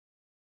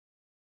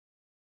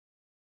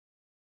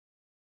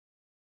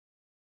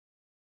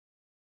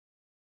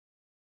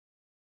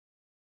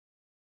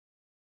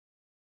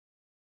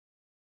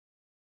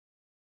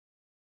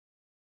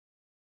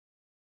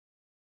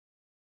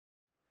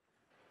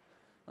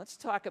let's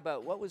talk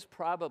about what was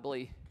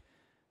probably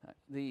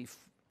the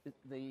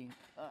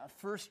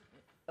first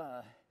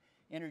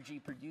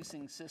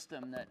energy-producing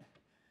system that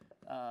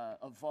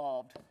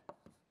evolved.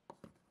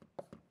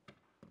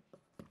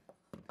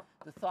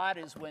 The thought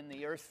is when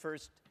the Earth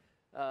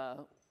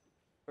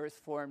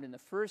formed, and the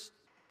first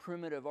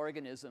primitive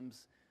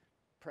organisms,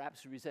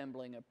 perhaps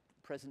resembling a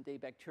present-day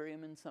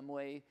bacterium in some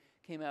way,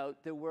 came out.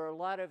 There were a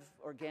lot of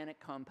organic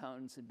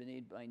compounds that had been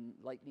made by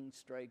lightning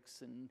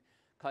strikes and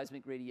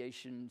cosmic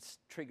radiations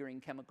triggering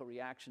chemical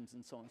reactions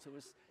and so on. So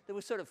there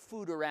was sort of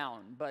food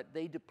around, but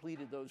they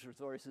depleted those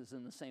resources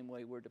in the same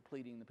way we're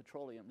depleting the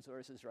petroleum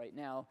resources right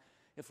now.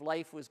 If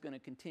life was going to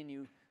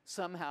continue,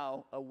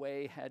 somehow a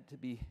way had to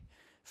be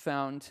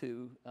found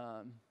to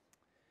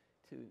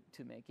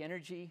make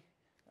energy.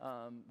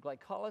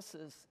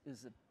 Glycolysis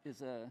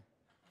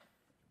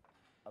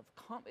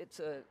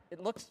it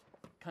looks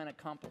kind of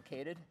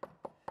complicated.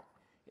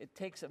 It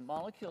takes a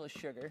molecule of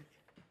sugar,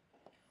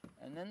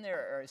 and then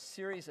there are a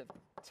series of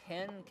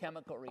 10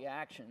 chemical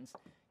reactions,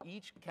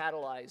 each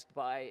catalyzed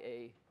by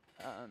a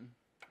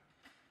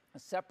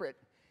separate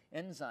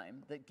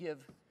enzyme that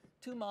give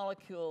 2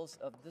 molecules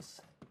of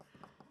this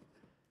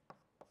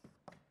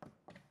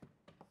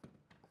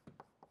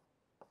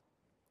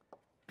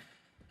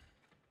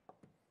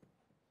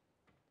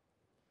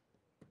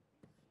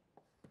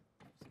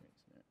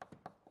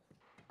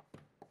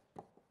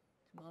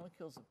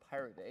molecules of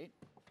pyruvate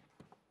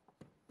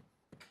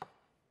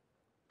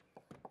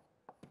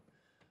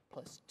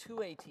plus 2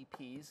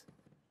 ATPs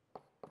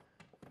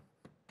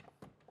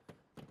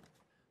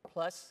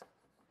plus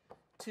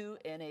 2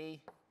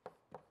 NADHs,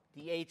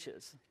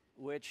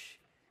 which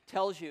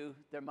tells you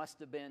there must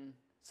have been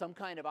some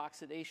kind of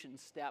oxidation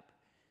step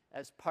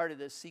as part of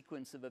this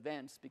sequence of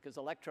events, because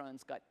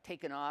electrons got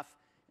taken off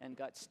and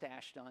got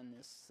stashed on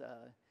this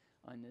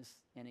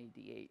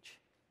NADH.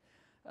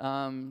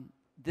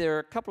 There are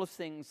a couple of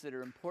things that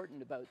are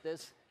important about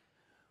this.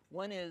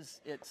 One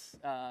is it's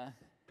a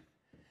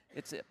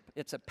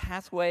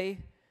pathway.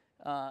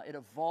 It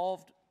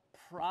evolved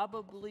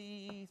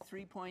probably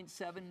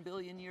 3.7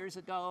 billion years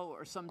ago,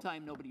 or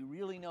sometime nobody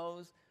really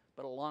knows,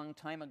 but a long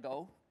time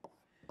ago.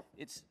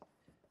 It's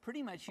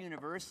pretty much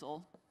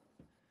universal,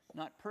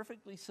 not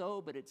perfectly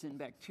so, but it's in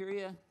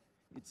bacteria,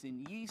 it's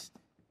in yeast,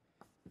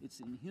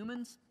 it's in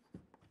humans.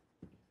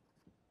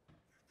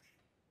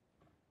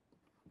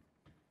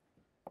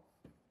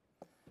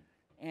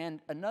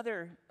 And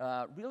another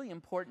really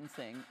important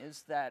thing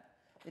is that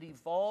it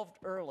evolved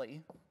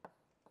early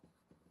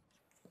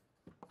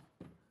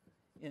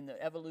in the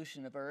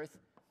evolution of Earth,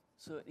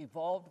 so it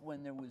evolved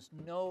when there was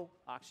no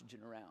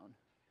oxygen around.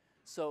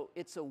 So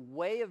it's a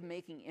way of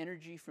making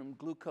energy from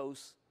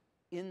glucose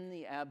in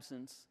the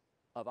absence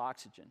of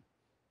oxygen.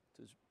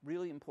 So it's a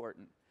really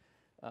important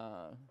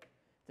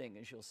thing,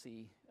 as you'll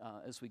see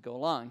as we go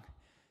along.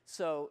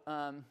 So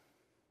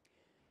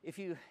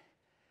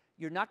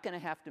you're not going to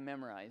have to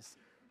memorize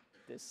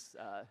this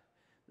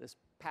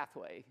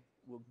pathway.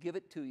 We'll give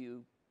it to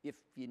you if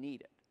you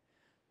need it.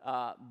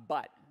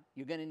 But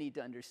you're going to need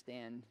to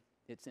understand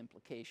its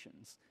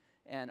implications.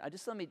 And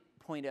let me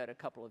point out a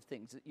couple of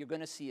things. You're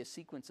going to see a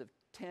sequence of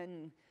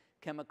 10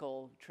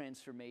 chemical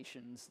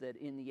transformations that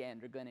in the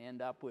end are going to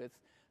end up with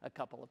a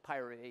couple of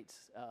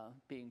pyruvates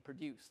being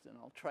produced. And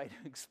I'll try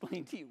to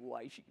explain to you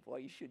why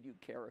should you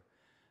care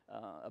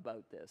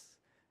about this.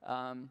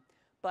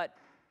 But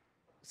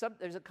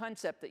there's a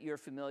concept that you're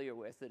familiar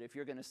with, that if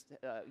you're going to,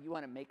 you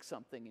want to make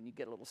something and you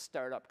get a little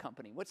startup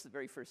company, what's the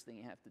very first thing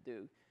you have to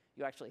do?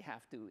 You actually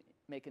have to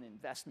make an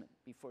investment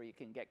before you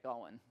can get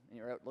going, and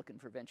you're out looking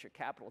for venture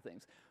capital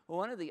things. Well,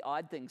 one of the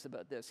odd things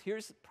about this,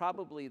 here's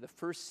probably the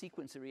first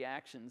sequence of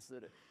reactions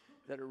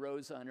that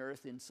arose on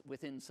Earth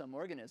within some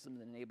organism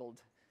that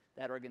enabled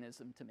that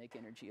organism to make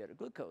energy out of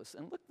glucose.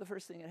 And look, the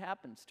first thing that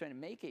happens, it's trying to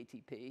make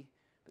ATP,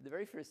 but the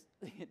very first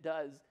thing it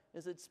does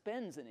is it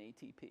spends an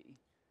ATP.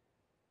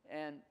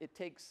 And it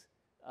takes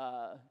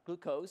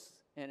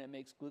glucose, and it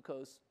makes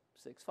glucose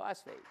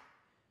 6-phosphate.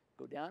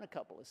 Go down a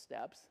couple of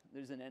steps,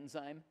 there's an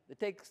enzyme that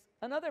takes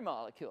another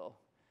molecule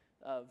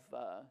of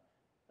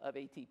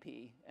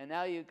ATP. And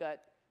now you've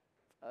got,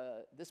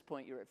 at this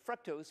point, you're at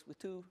fructose with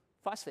 2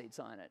 phosphates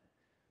on it.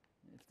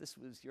 If this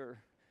was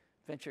your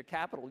venture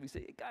capital, you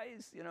say, hey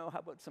guys, how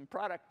about some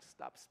product?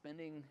 Stop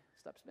spending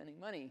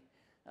money.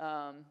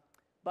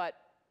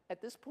 But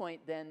at this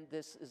point, then,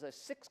 this is a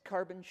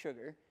 6-carbon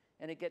sugar,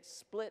 and it gets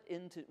split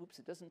into, oops,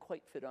 it doesn't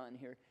quite fit on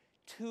here,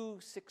 2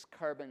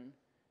 3-carbon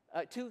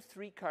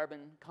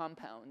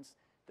compounds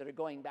that are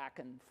going back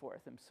and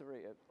forth. I'm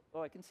sorry.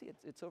 I can see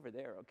it's over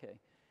there. Okay.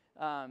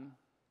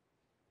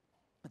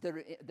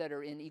 That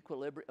are in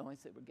equilibrium. Oh, I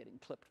said we're getting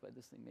clipped by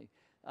this thing. Maybe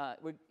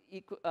we're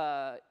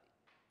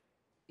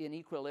in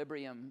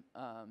equilibrium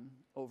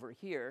over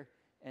here,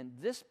 and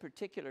this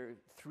particular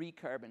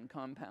 3-carbon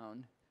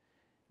compound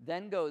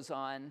then goes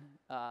on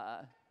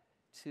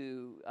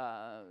to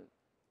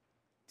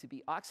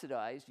be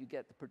oxidized. You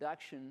get the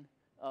production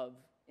of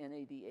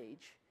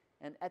NADH.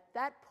 And at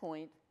that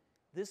point,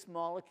 this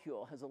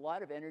molecule has a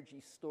lot of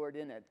energy stored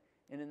in it,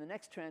 And in the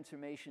next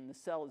transformation, the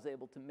cell is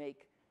able to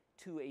make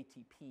 2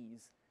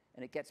 ATPs,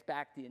 and it gets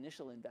back the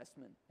initial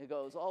investment. It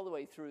goes all the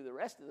way through the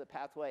rest of the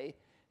pathway,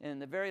 and in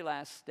the very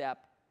last step,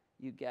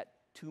 you get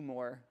 2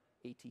 more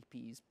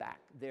ATPs back.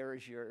 There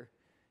is your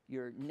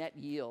net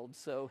yield.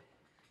 So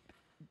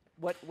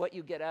what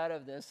you get out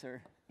of this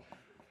are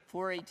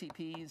 4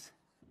 ATPs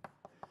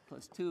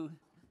plus 2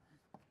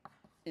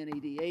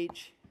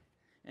 NADH,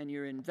 and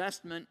your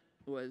investment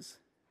was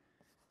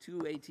 2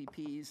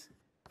 ATPs,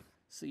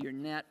 so your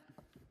net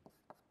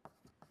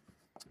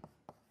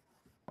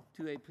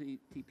 2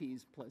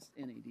 ATPs plus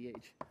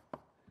NADH.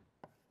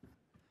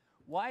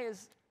 Why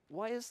is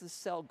the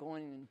cell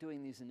going and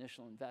doing these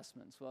initial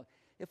investments? Well,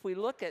 if we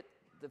look at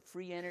the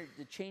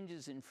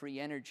changes in free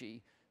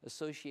energy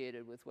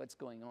associated with what's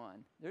going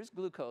on, there's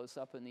glucose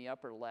up in the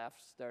upper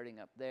left, starting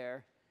up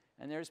there,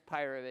 and there's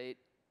pyruvate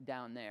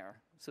down there.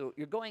 So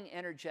you're going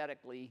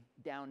energetically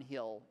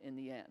downhill in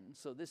the end.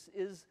 So this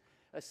is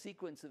a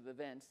sequence of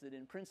events that,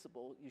 in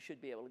principle, you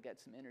should be able to get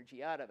some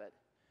energy out of it.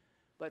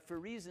 But for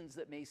reasons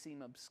that may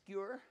seem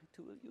obscure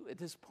to you at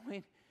this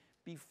point,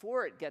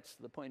 before it gets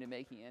to the point of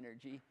making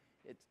energy,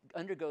 it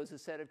undergoes a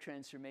set of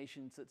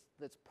transformations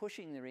that's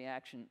pushing the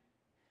reaction,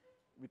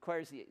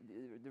 requires the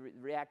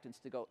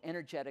reactants to go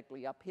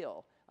energetically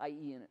uphill,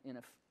 i.e. in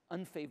an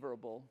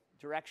unfavorable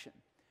direction.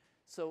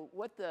 So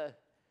what the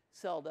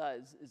cell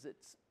does is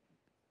it's,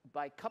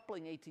 by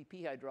coupling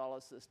ATP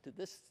hydrolysis to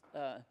this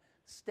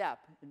step,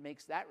 it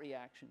makes that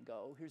reaction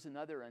go. Here's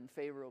another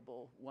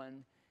unfavorable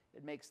one.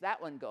 It makes that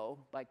one go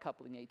by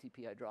coupling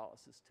ATP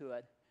hydrolysis to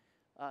it.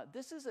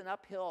 This is an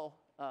uphill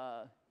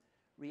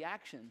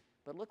reaction,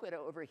 but look at it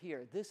over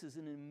here. This is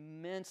an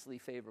immensely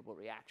favorable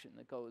reaction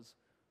that goes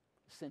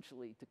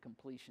essentially to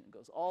completion. It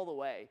goes all the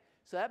way.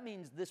 So that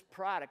means this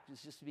product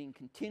is just being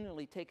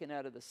continually taken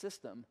out of the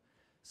system.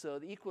 So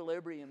the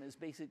equilibrium is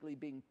basically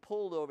being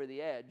pulled over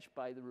the edge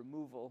by the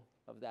removal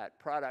of that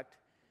product.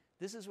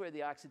 This is where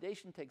the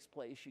oxidation takes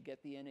place. You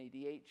get the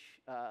NADH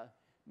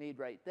made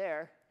right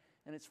there.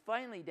 And it's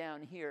finally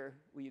down here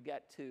where you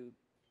get to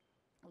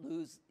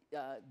lose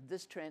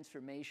this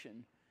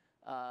transformation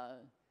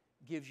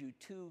gives you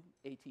 2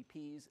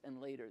 ATPs, and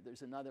later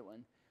there's another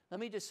one. Let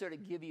me just sort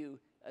of give you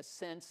a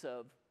sense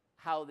of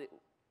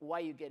why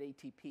you get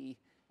ATP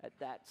at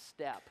that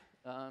step.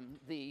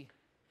 The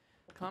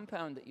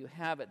compound that you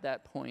have at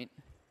that point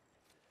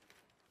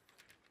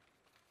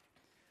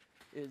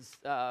is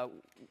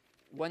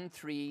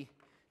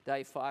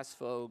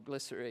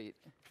 1,3-diphosphoglycerate.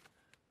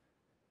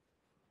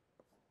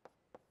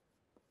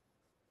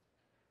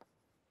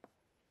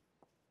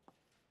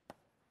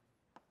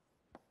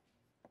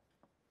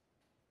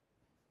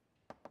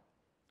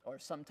 Or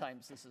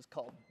sometimes this is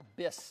called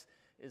bis,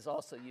 is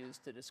also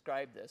used to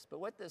describe this. But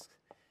what this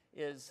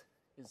is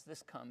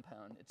this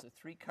compound. It's a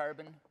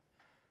 3-carbon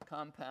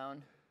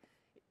compound.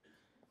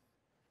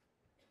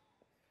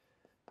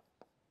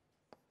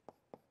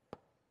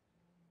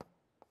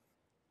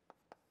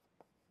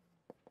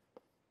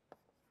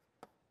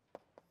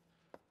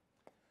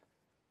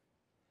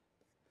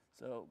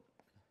 So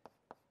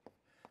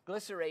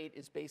glycerate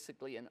is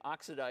basically an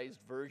oxidized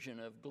version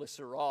of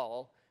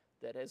glycerol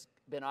that has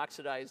been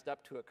oxidized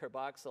up to a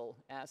carboxyl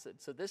acid.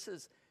 So this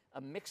is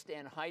a mixed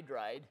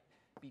anhydride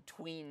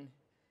between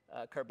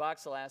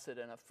carboxyl acid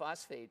and a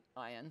phosphate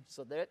ion.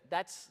 So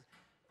that's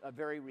a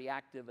very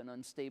reactive and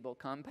unstable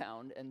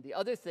compound. And the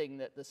other thing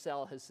that the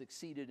cell has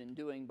succeeded in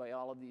doing by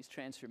all of these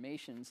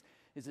transformations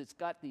is it's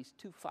got these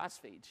 2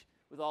 phosphates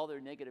with all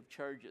their negative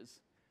charges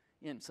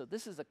in. So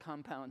this is a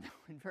compound that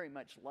would very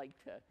much like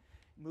to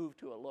move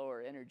to a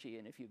lower energy.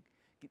 And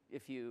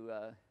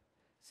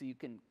so you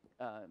can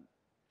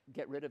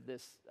get rid of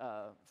this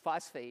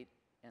phosphate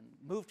and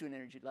move to an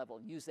energy level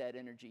and use that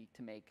energy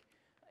to make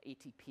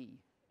ATP.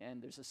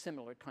 And there's a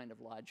similar kind of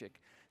logic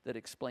that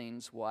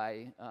explains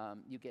why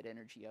you get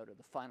energy out of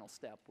the final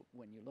step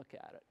when you look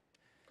at it.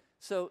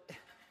 So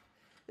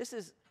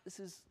there's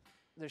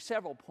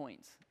several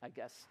points, I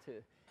guess,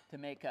 to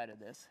make out of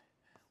this.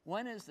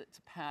 One is that it's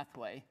a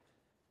pathway.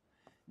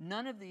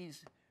 None of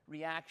these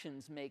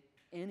reactions make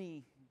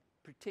any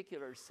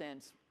particular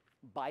sense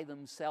by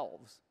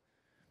themselves.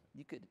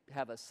 You could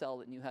have a cell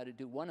that knew how to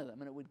do one of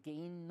them, and it would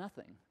gain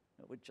nothing.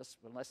 It would just,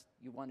 unless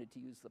you wanted to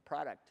use the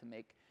product to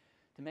make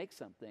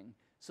something.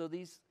 So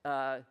this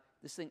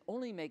thing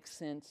only makes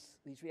sense.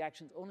 These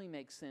reactions only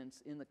make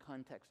sense in the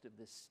context of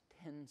this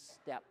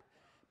 10-step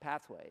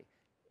pathway.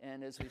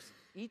 And as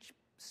each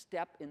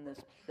step in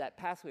that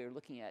pathway we're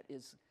looking at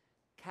is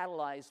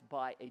catalyzed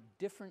by a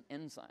different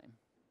enzyme.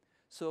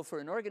 So for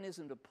an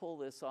organism to pull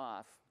this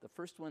off, the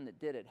first one that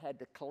did it had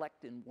to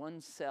collect in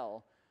one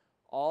cell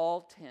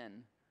all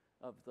 10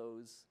 of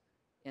those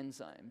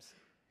enzymes.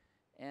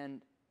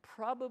 And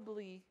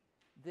probably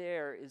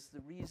there is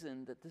the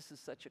reason that this is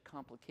such a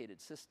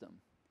complicated system.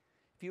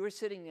 If you were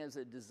sitting as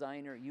a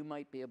designer, you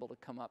might be able to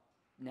come up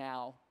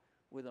now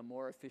with a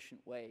more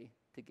efficient way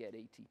to get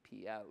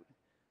ATP out.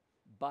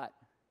 But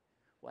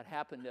what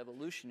happened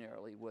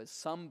evolutionarily was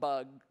some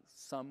bug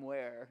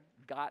somewhere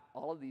got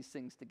all of these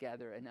things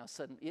together, and now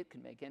suddenly it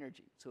can make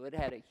energy. So it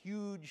had a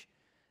huge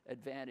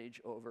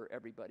advantage over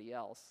everybody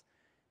else.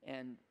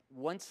 And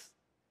once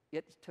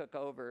it took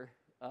over,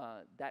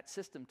 that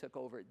system took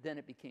over, then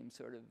it became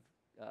sort of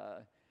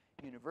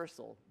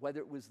universal. Whether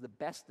it was the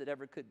best that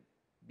ever could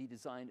be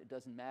designed, it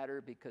doesn't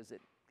matter, because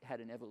it had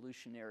an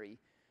evolutionary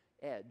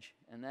edge.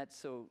 And that's,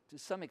 so to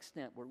some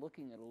extent, we're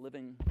looking at a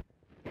living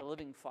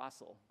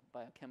fossil,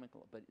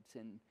 biochemical, but it's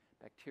in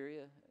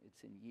bacteria,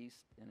 it's in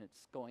yeast, and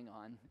it's going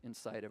on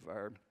inside of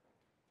our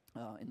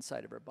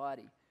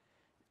body.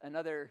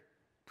 Another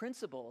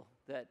principle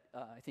that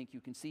I think you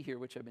can see here,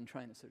 which I've been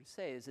trying to sort of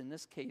say, is in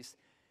this case,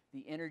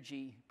 the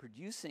energy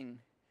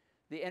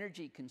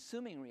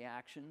consuming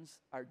reactions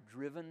are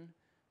driven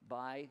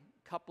by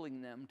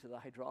coupling them to the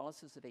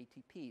hydrolysis of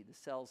ATP. The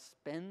cell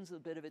spends a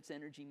bit of its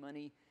energy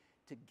money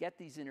to get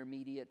these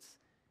intermediates,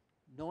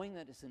 knowing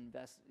that it's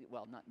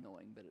well, not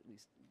knowing, but at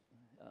least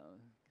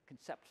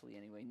conceptually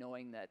anyway,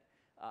 knowing that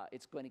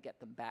it's going to get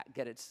them back,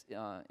 get its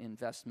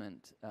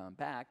investment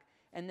back.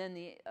 And then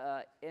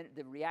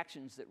the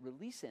reactions that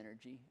release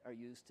energy are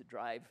used to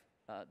drive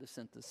the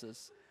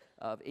synthesis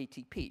of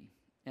ATP.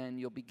 And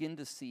you'll begin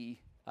to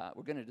see,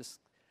 we're going to just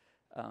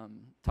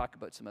talk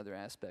about some other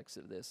aspects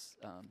of this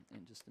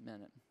in just a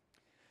minute.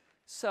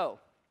 So,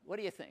 what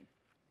do you think?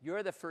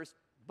 You're the first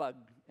bug,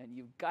 and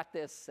you've got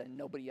this, and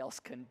nobody else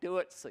can do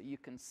it, so you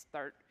can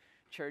start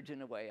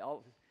charging away.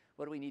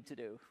 What do we need to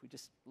do? We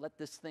just let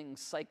this thing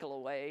cycle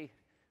away,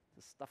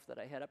 the stuff that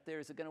I had up there.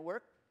 Is it going to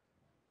work?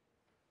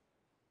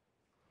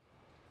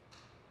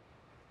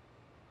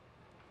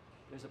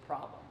 There's a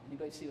problem.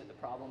 Anybody see what the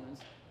problem is?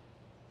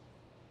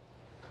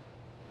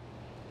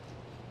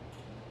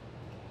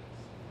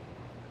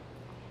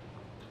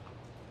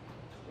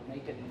 We're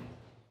making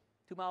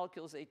 2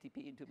 molecules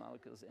ATP and 2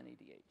 molecules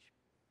NADH.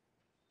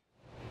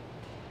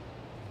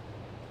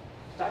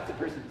 Talk to the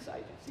person beside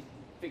you, see,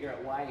 figure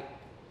out why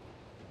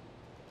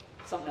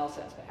something else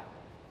has to happen.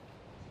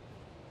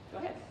 Go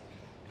ahead.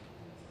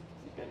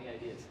 See if you've got any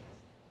ideas.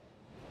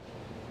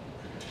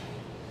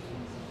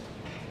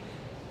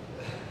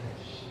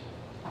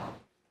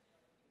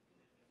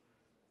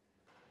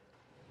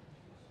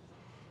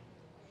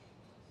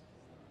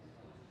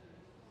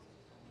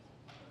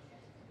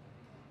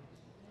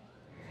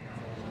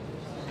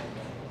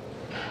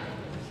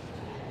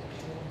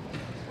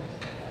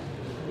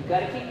 You've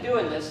got to keep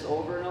doing this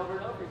over and over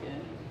and over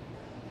again.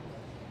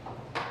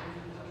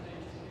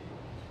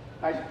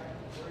 Pardon?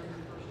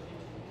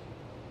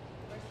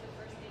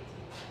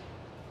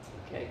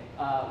 Okay,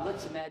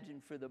 let's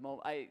imagine for the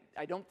moment,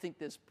 I don't think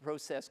this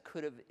process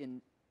could have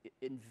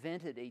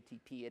invented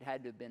ATP. It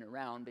had to have been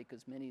around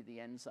because many of the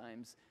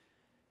enzymes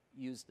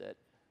used it.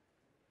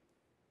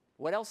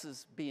 What else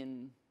is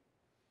being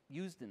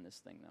used in this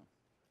thing, though?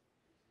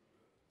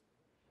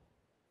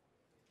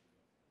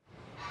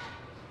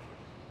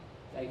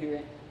 Did I hear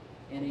it?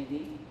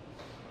 NAD?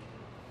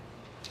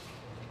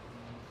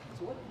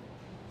 So what?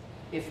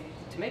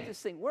 To make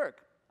this thing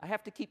work, I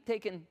have to keep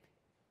taking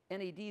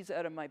NADs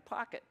out of my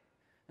pocket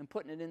and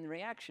putting it in the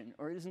reaction,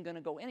 or it isn't going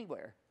to go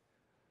anywhere.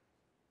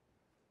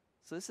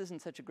 So this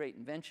isn't such a great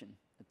invention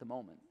at the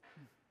moment.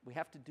 We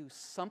have to do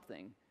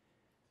something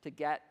to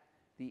get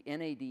the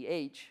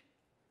NADH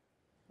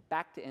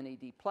back to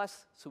NAD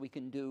plus so we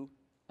can do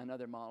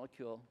another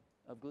molecule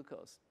of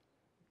glucose.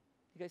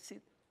 You guys see?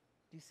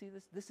 Do you see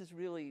this? This is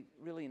really,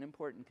 really an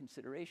important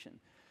consideration.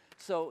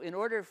 So in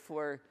order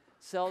for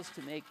cells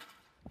to make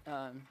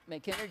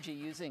energy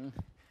using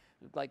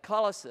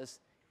glycolysis,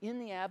 in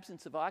the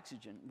absence of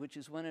oxygen, which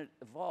is when it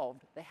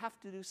evolved, they have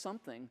to do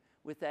something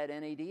with that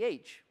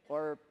NADH,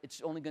 or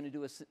it's only going to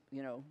do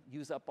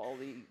use up all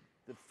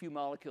the few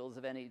molecules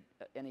of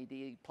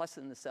NAD plus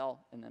in the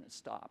cell, and then it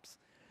stops.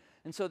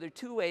 And so there are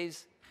two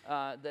ways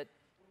that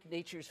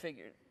major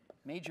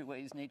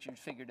ways nature's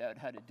figured out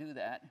how to do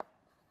that.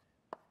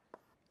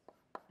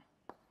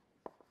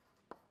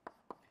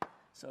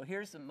 So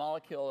here's the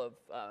molecule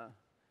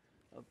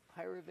of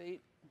pyruvate.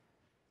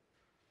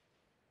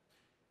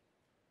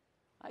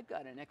 I've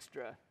got an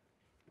extra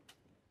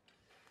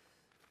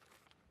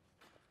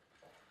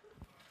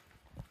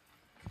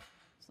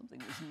something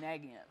was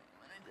nagging at me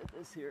when I did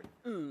this here.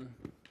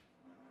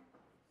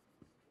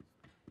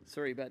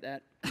 Sorry about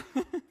that.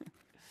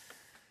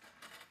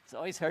 It's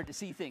always hard to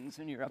see things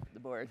when you're up at the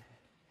board.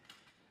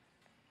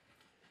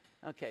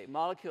 Okay,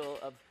 molecule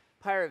of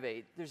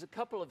pyruvate. There's a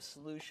couple of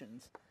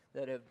solutions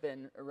that have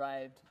been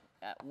arrived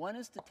at. One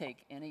is to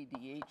take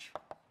NADH,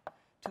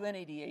 2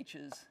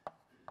 NADHs,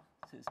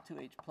 this is 2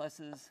 H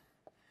pluses,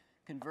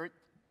 convert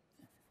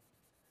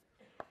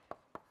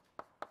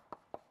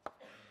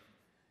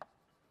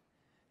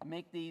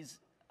make these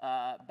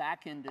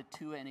back into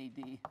 2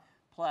 NAD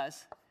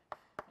plus,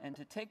 and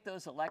to take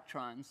those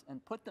electrons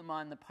and put them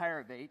on the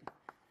pyruvate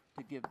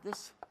to give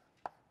this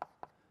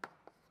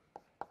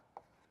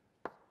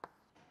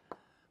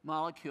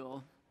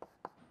molecule,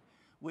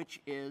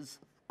 which is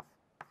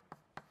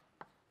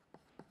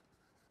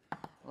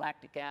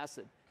lactic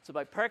acid. So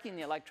by parking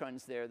the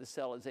electrons there, the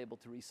cell is able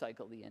to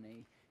recycle the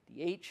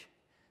NADH.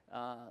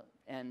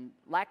 And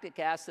lactic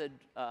acid,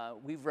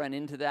 we've run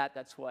into that.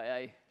 That's why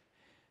I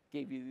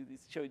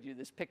showed you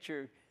this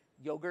picture,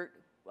 yogurt.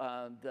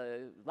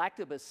 The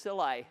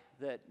lactobacilli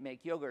that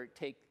make yogurt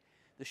take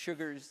the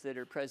sugars that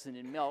are present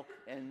in milk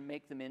and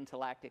make them into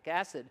lactic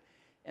acid.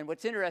 And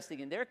what's interesting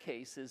in their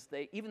case is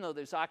even though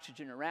there's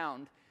oxygen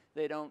around,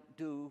 they don't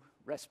do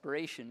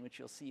respiration, which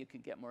you'll see you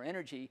can get more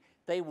energy.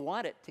 They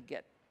want it to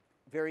get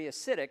very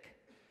acidic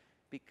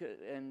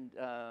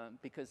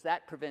because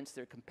that prevents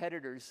their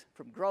competitors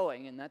from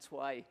growing, and that's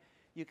why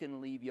you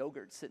can leave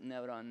yogurt sitting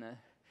out on the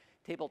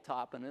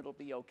tabletop and it'll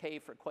be okay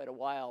for quite a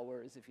while,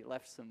 whereas if you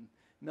left some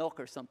milk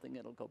or something,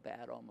 it'll go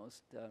bad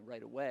almost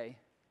right away.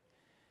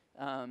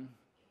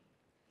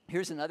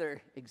 Here's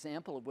another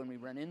example of when we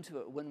run into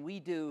it. When we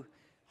do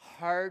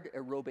hard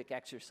aerobic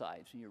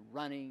exercise, when you're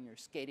running, you're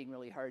skating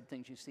really hard,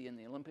 things you see in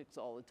the Olympics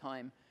all the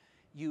time,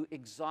 you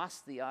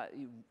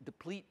you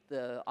deplete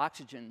the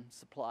oxygen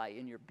supply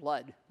in your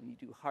blood when you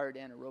do hard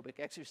anaerobic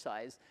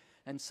exercise.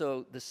 And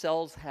so the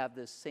cells have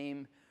this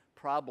same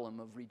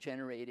problem of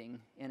regenerating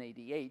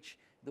NADH.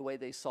 The way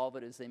they solve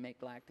it is they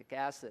make lactic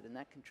acid, and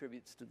that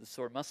contributes to the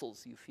sore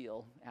muscles you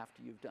feel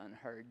after you've done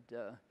hard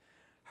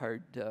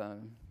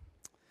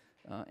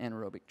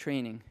anaerobic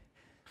training.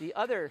 The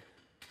other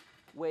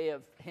way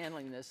of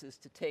handling this is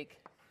to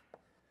take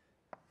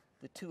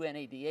the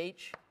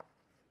 2-NADH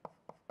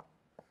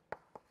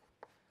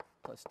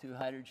plus 2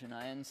 hydrogen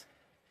ions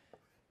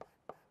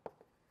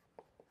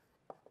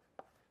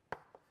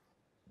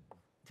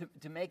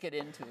to make it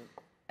into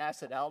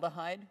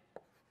acetaldehyde,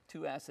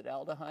 2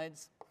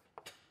 acetaldehydes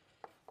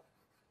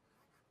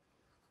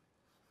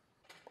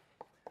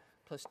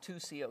plus 2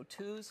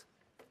 CO2s.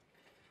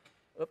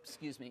 Oops,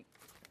 excuse me.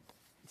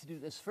 To do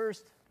this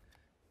first,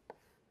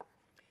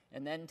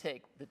 and then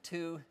take the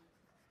 2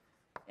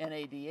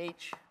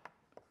 NADH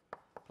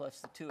plus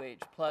the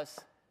 2H plus,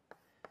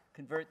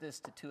 convert this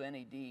to 2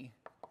 NAD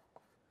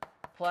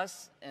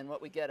plus, and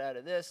what we get out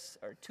of this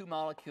are 2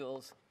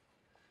 molecules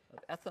of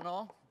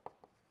ethanol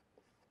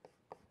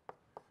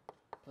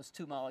plus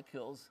 2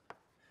 molecules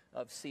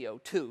of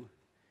CO2.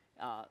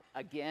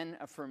 Again,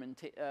 a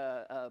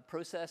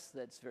process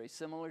that's very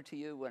familiar to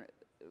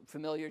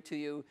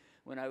you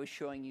when I was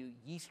showing you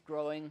yeast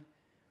growing.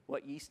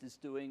 What yeast is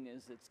doing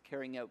is it's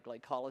carrying out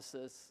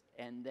glycolysis,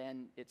 and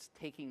then it's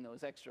taking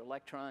those extra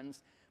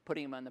electrons,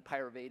 putting them on the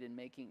pyruvate and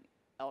making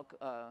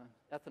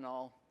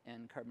ethanol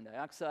and carbon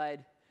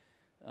dioxide.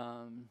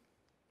 I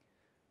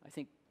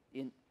think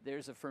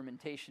there's a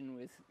fermentation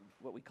with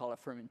what we call a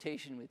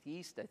fermentation with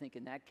yeast. I think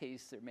in that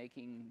case they're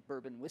making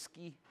bourbon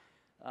whiskey,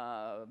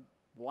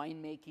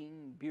 wine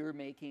making, beer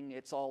making.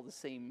 It's all the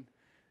same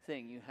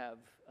thing. You have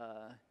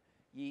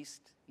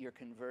yeast, you're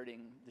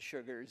converting the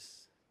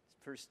sugars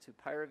first to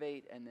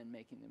pyruvate and then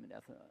making them into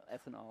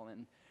ethanol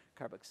and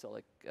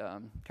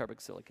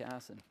carboxylic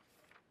acid.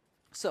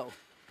 So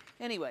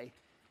anyway,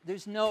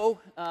 there's no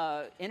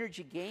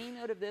energy gain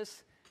out of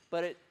this,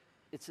 but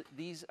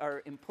these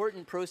are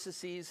important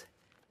processes.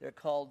 They're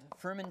called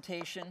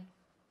fermentation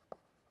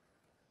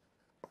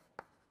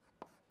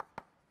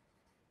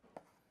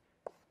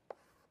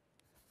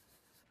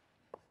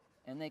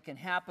and they can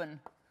happen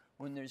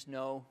when there's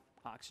no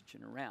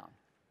oxygen around.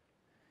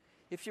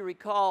 If you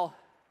recall,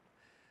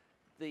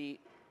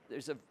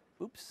 there's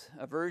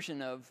a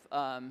version of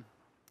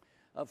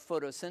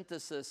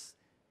photosynthesis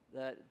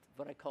that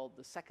what I called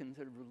the second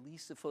sort of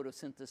release of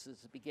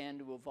photosynthesis. It began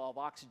to evolve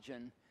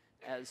oxygen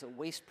as a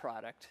waste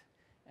product,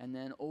 and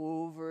then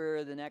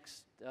over the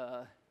next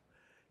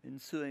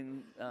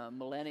ensuing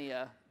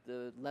millennia,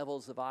 the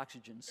levels of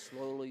oxygen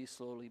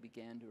slowly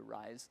began to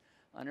rise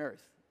on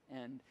Earth.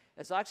 And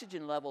as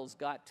oxygen levels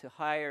got to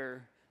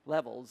higher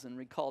levels, and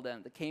recall down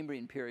at the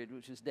Cambrian period,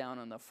 which is down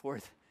on the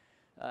fourth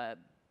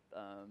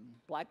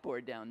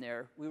blackboard down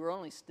there, we were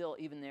only still,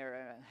 even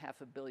there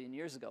 500 million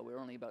years ago, we were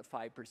only about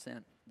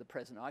 5% the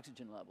present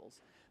oxygen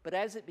levels. But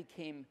as it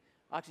became,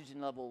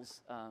 oxygen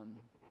levels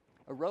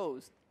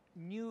arose,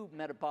 new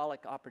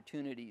metabolic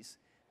opportunities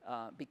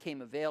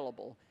became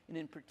available. And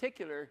in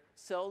particular,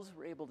 cells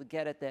were able to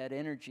get at that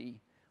energy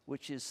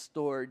which is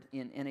stored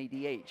in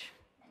NADH.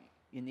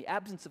 In the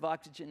absence of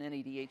oxygen,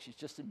 NADH is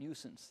just a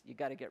nuisance. You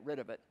got to get rid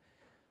of it.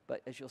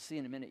 But as you'll see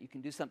in a minute, you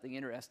can do something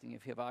interesting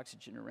if you have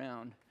oxygen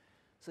around.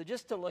 So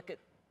just to look at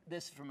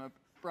this from a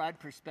broad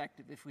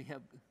perspective, if we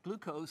have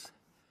glucose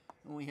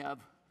and we have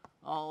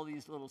all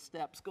these little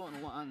steps going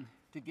along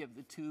to give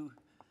the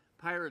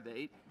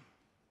 2-pyruvate,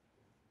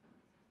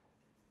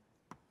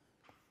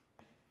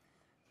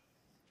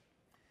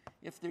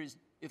 if there's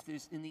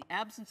in the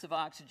absence of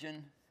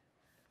oxygen,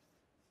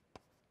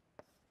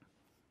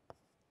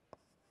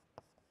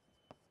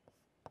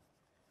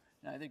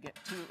 either get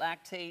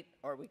 2-lactate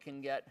or we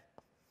can get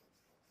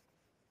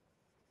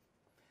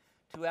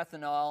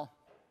 2-ethanol,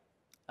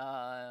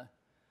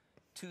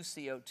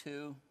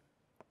 2-CO2,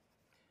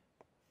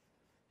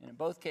 and in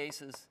both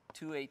cases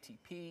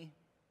 2-ATP,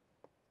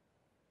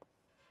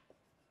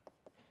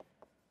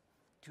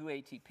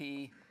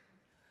 2-ATP,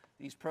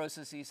 these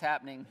processes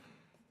happening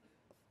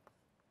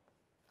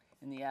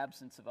in the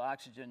absence of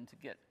oxygen to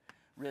get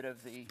rid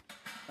of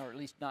or at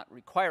least not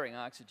requiring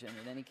oxygen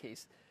in any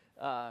case,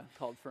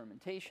 called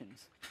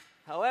fermentations.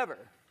 However,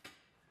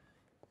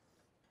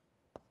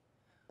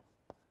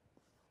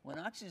 when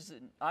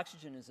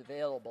oxygen is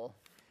available,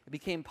 it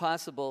became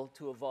possible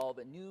to evolve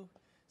a new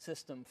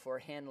system for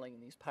handling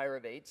these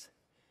pyruvates.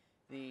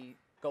 They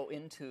go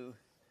into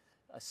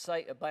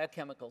a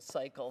biochemical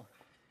cycle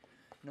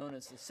known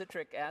as the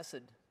citric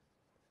acid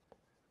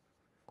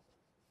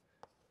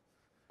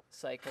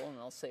cycle, and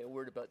I'll say a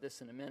word about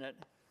this in a minute,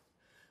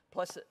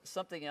 plus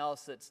something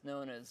else that's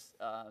known as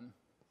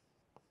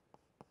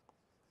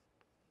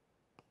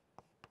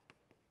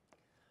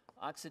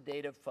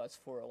oxidative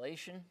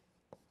phosphorylation.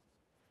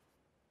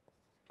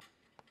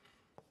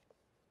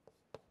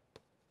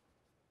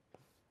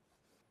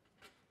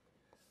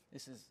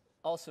 This is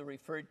also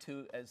referred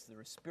to as the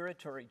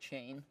respiratory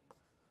chain.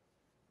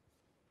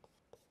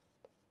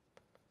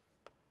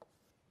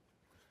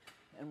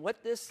 And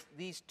what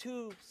these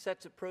two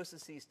sets of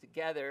processes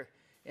together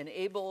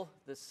enable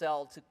the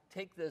cell to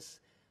take these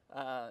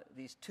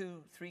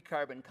two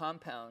 3-carbon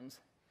compounds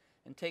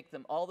and take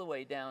them all the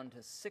way down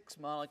to 6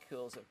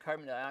 molecules of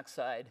carbon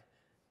dioxide,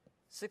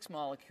 6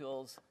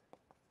 molecules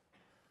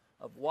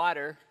of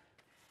water,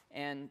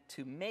 and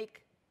to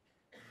make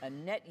a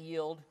net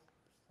yield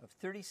of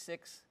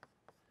 36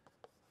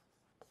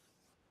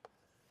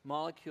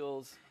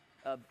 molecules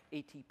of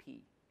ATP.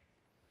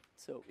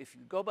 So if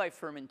you go by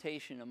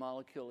fermentation, a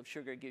molecule of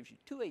sugar gives you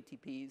 2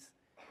 ATPs.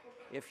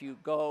 If you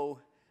go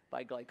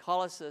by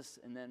glycolysis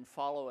and then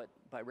follow it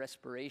by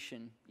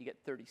respiration, you get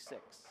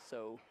 36.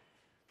 So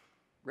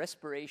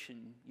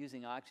respiration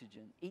using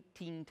oxygen,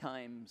 18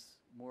 times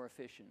more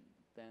efficient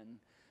than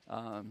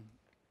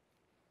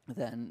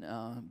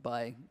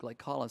by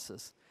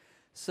glycolysis.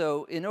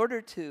 So in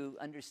order to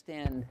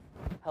understand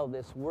how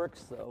this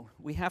works, though,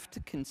 we have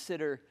to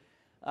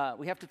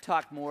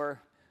talk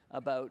more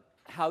about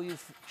how you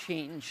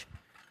change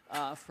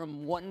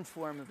from one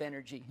form of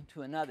energy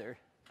to another.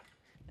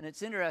 And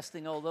it's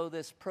interesting, although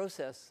this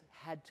process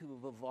had to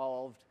have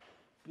evolved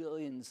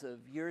billions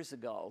of years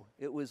ago,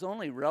 it was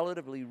only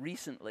relatively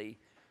recently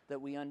that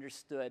we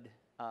understood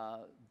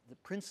the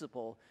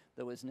principle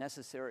that was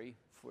necessary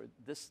for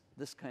this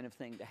kind of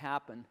thing to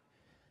happen.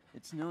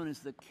 It's known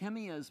as the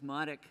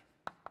chemiosmotic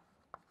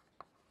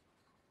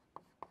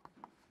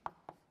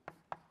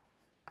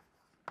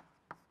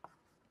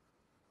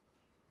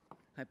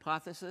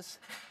hypothesis.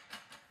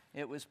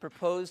 It was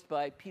proposed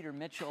by Peter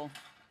Mitchell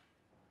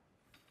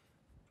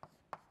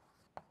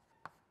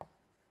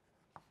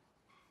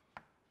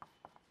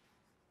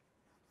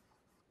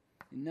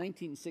in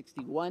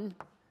 1961.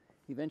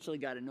 He eventually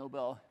got a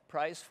Nobel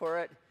Prize for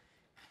it.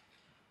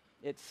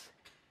 It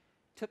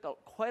took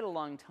quite a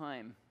long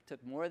time.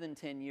 Took more than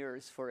 10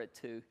 years for it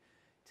to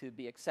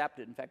be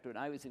accepted. In fact, when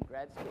I was in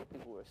grad school,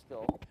 people were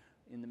still,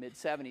 in the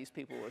mid-70s,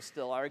 people were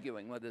still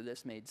arguing whether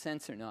this made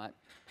sense or not.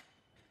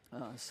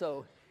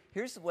 So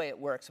here's the way it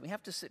works. We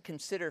have to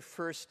consider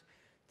first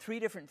 3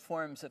 different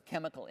forms of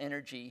chemical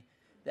energy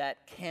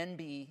that can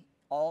be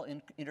all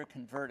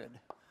interconverted.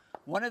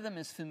 One of them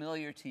is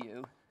familiar to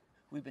you.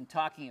 We've been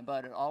talking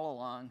about it all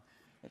along.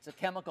 It's a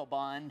chemical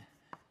bond.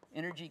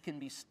 Energy can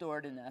be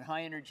stored in that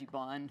high energy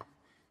bond.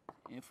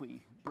 If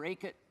we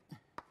break it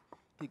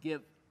to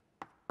give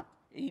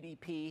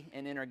ADP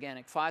and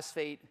inorganic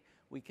phosphate,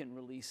 we can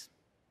release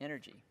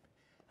energy.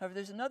 However,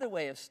 there's another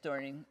way of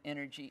storing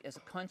energy as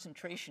a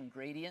concentration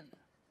gradient.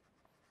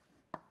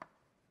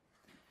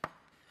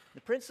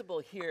 The principle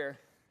here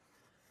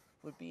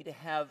would be to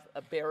have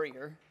a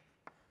barrier,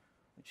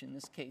 which in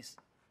this case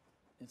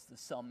is the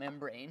cell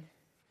membrane,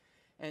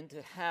 and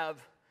to have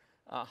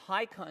a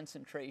high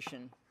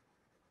concentration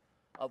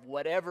of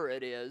whatever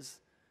it is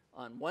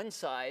on one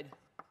side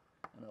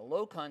and a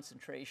low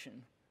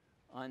concentration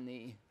on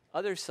the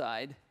other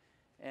side,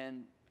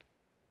 and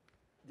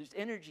there's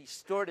energy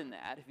stored in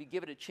that. If you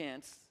give it a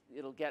chance,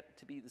 it'll get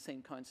to be the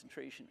same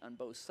concentration on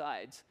both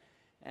sides.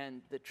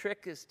 And the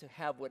trick is to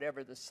have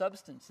whatever the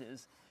substance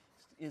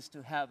is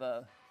to have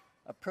a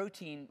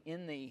protein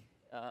in the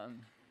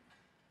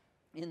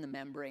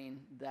membrane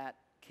that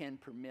can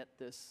permit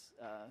this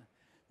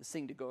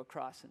thing to go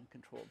across in a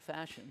controlled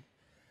fashion.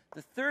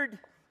 The third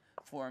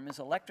form is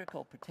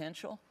electrical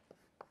potential.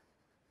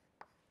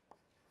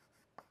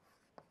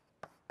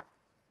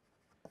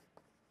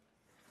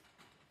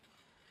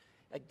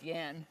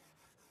 Again,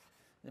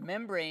 the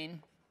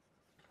membrane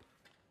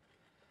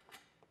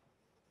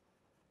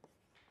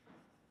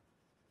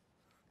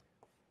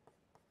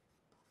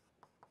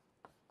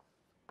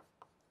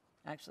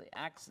actually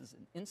acts as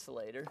an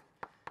insulator,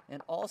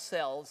 and all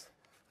cells,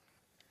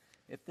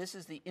 if this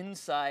is the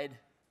inside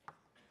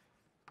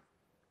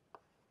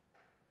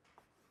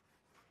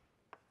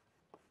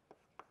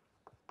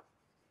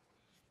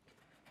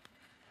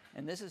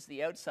and this is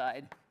the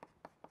outside,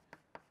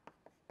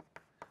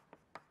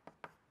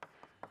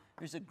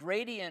 there's a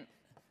gradient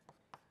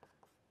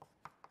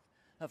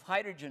of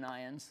hydrogen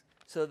ions,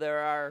 so there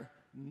are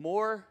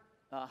more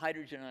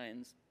hydrogen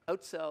ions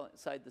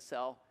outside the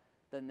cell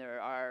than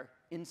there are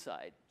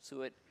inside.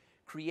 So it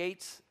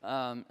creates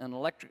an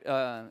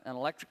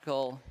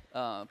electrical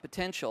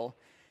potential,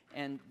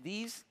 and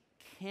these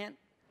can't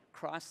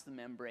cross the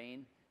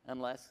membrane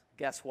unless,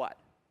 guess what?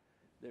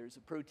 There's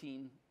a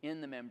protein in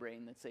the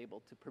membrane that's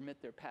able to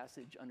permit their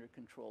passage under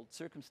controlled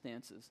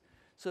circumstances.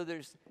 So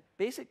there's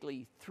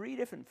basically 3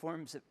 different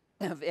forms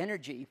of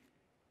energy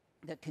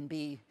that can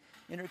be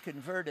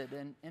interconverted.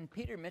 And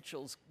Peter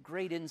Mitchell's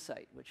great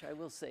insight, which I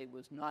will say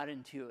was not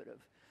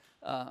intuitive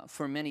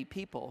for many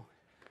people,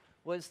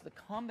 was the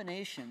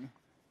combination,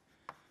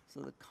 so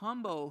the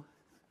combo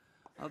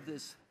of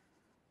this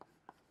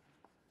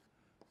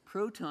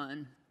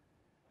proton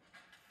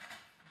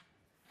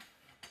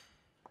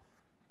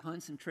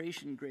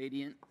concentration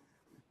gradient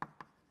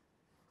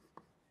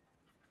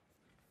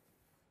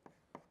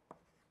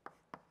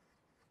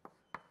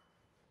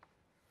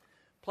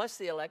plus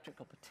the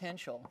electrical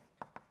potential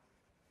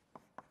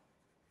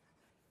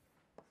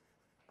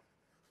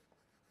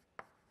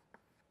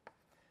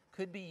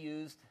could be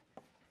used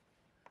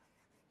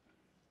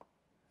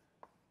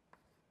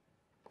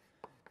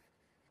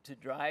to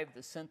drive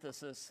the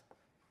synthesis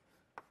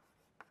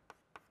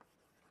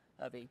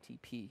of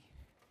ATP.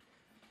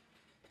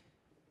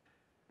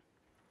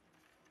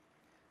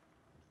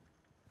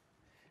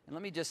 And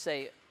let me just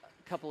say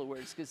a couple of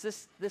words, because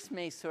this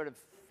may sort of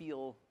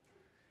feel,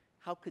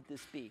 how could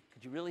this be?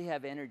 Could you really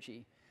have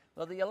energy?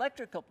 Well,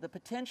 the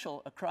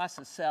potential across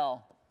a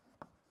cell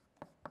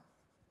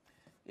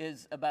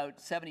is about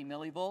 70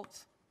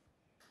 millivolts.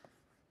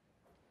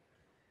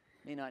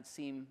 May not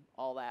seem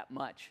all that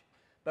much.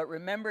 But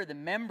remember, the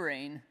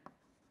membrane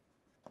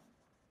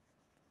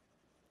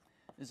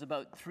is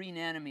about 3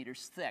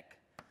 nanometers thick.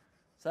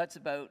 So that's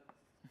about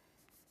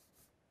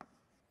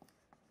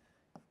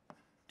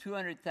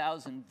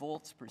 200,000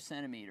 volts per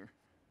centimeter.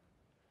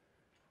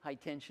 High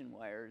tension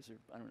wires are,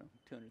 I don't know,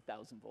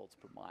 200,000 volts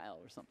per mile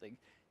or something.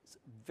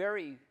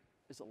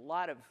 There's a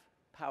lot of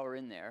power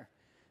in there.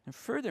 And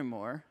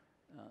furthermore,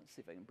 let's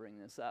see if I can bring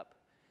this up.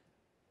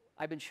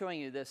 I've been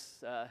showing you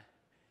this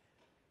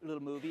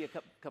little movie a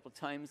couple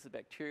times, the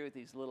bacteria with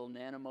these little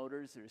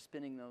nanomotors. They're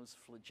spinning those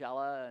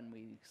flagella, and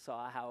we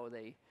saw how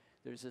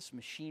there's this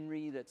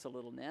machinery that's a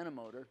little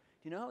nanomotor.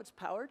 Do you know how it's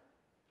powered?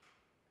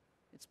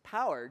 It's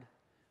powered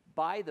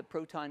by the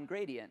proton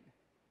gradient.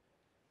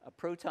 A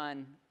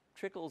proton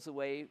trickles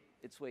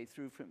its way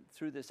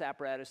through this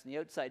apparatus from the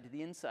outside to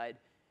the inside.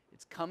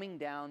 It's coming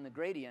down the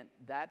gradient.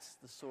 That's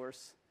the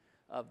source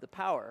of the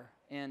power.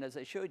 And as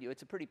I showed you,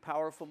 it's a pretty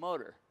powerful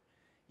motor.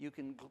 You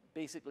can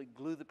basically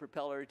glue the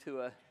propeller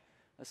to a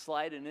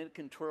slide, and it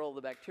can twirl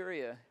the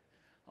bacteria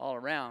all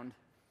around.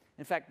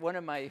 In fact, one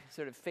of my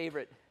sort of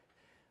favorite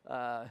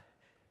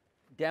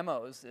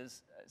demos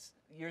is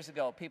years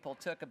ago, people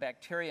took a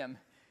bacterium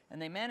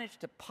and they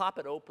managed to pop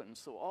it open,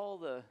 so all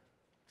the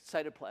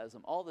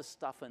cytoplasm, all the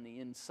stuff on the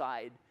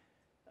inside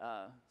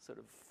sort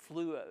of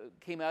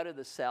came out of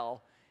the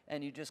cell,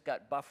 and you just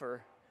got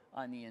buffer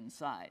on the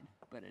inside.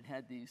 But it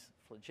had these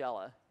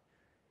flagella,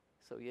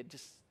 so you had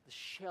just the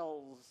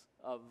shells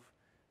of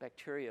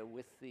bacteria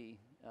with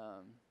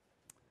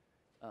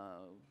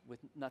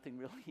nothing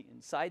really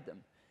inside them.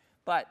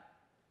 But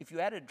if you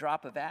add a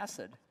drop of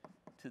acid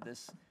to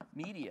this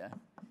media,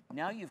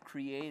 now you've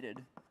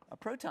created a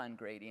proton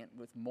gradient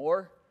with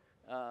more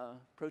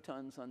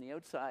protons on the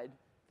outside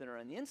than are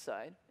on the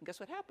inside. And guess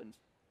what happens?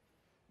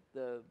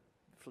 The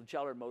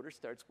flagellar motor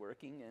starts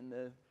working, and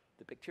the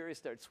bacteria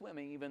start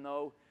swimming, even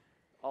though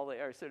all they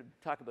are sort of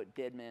talk about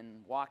dead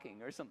men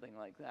walking or something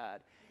like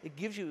that. It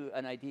gives you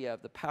an idea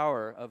of the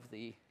power of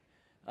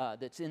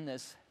that's in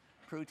this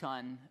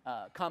proton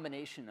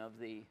combination of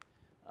the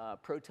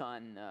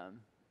proton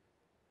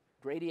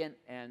gradient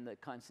and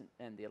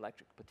the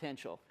electric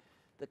potential.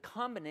 The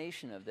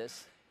combination of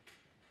this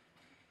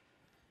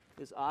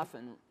is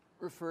often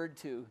referred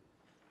to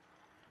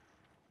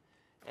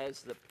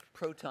as the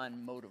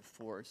proton motive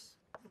force.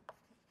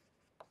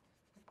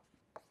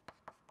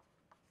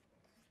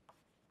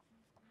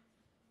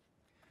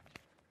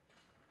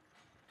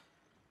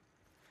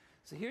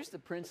 So here's the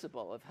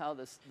principle of how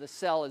the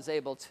cell is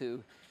able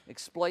to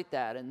exploit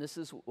that, and this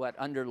is what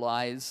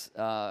underlies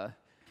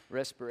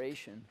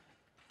respiration.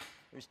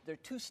 There are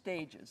 2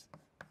 stages.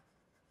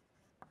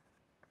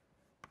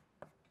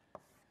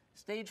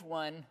 Stage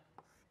 1,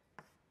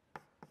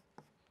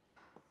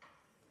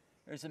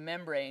 there's a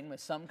membrane with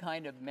some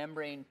kind of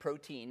membrane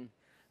protein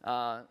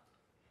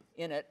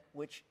in it,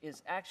 which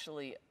is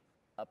actually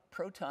a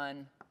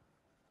proton,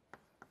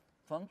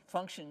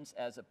 functions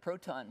as a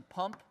proton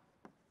pump.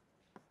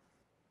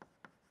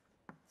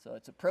 So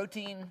it's a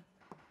protein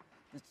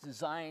that's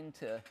designed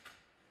to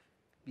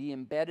be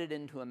embedded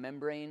into a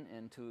membrane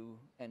and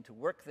to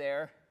work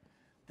there.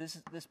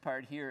 This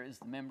part here is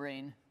the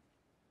membrane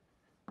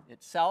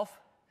itself.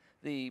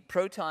 The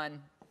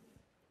proton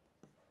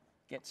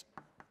gets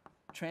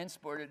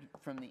transported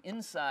from the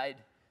inside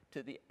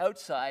to the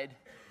outside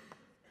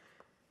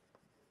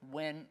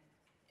when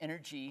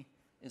energy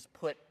is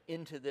put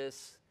into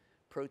this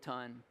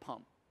proton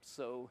pump.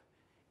 So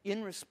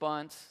in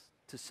response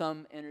to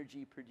some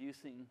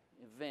energy-producing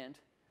event,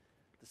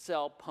 the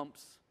cell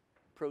pumps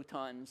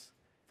protons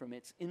from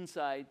its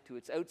inside to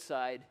its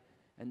outside,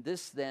 and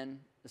this then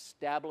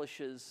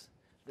establishes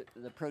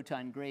the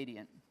proton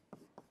gradient.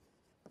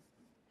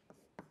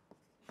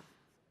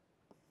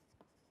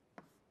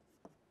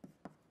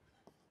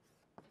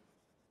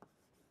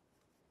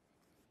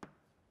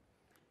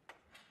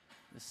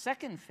 The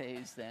second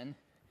phase then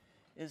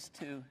is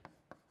to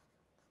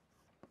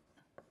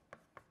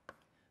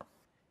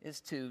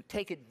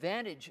take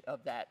advantage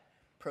of that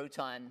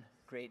proton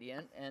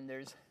gradient, and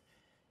there's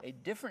a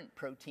different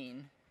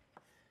protein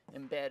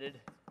embedded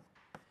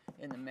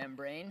in the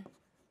membrane.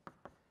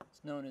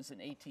 It's known as an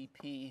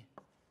ATP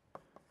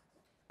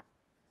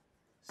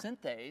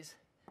synthase,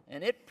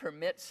 and it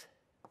permits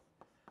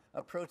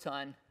a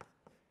proton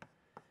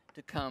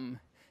to come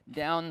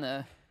down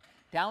the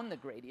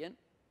gradient,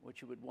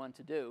 which you would want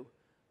to do.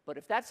 But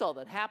if that's all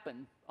that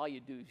happened, all you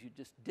do is you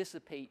just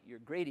dissipate your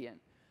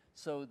gradient.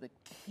 So the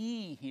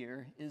key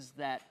here is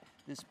that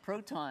this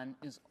proton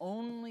is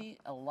only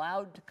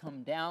allowed to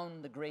come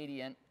down the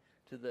gradient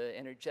to the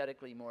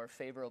energetically more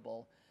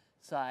favorable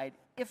side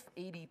if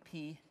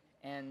ADP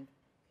and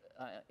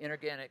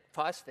inorganic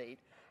phosphate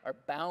are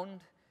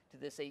bound to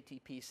this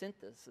ATP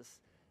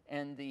synthesis,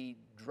 and the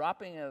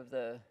dropping of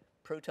the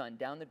proton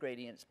down the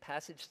gradient's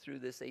passage through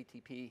this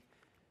ATP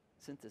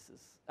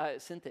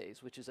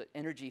synthase, which is an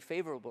energy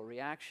favorable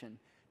reaction,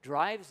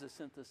 drives the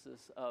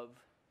synthesis of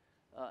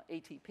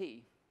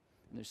ATP.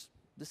 And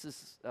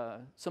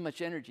so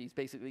much energy is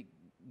basically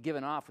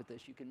given off with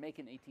this. You can make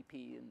an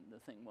ATP,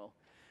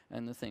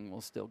 and the thing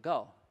will still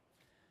go.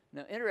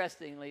 Now,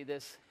 interestingly,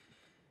 this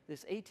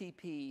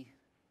ATP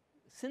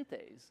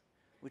synthase,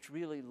 which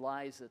really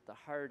lies at the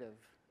heart of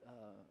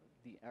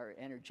our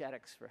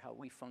energetics for how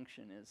we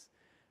function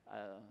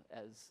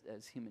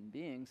as human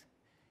beings,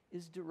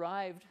 is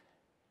derived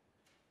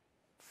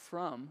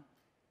from.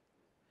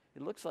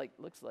 It looks like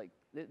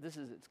this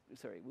is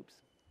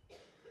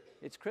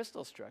its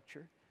crystal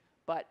structure,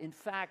 but in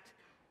fact,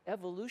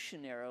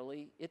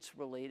 evolutionarily, it's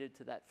related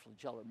to that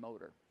flagellar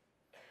motor.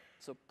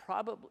 So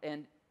probably,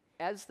 and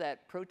as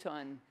that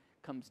proton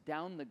comes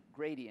down the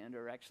gradient,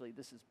 or actually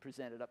this is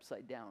presented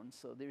upside down,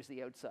 so there's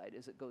the outside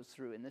as it goes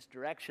through in this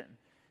direction,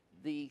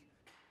 the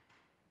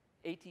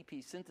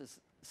ATP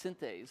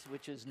synthase,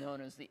 which is known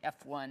as the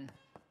F1,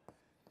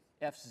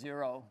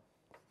 F0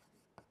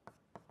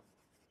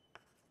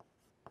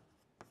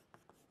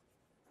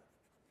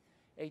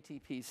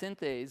 ATP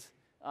synthase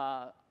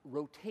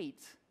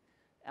rotates,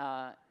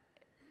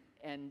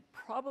 and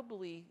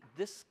probably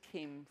this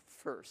came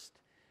first.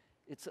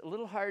 It's a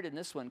little hard in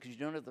this one because you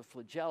don't have the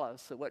flagella,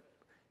 so what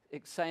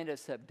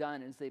scientists have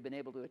done is they've been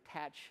able to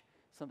attach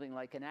something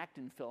like an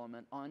actin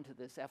filament onto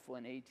this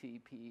F1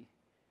 ATP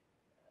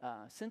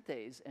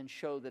synthase and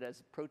show that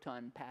as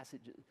proton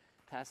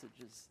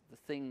passages, the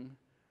thing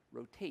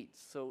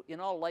rotates. So in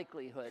all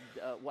likelihood,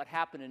 what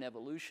happened in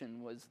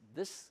evolution was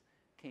this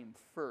came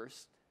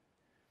first,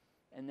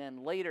 and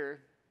then later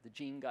the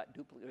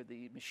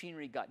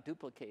machinery got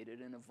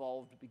duplicated and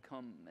evolved to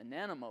become a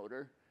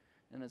nanomotor.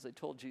 And as I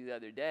told you the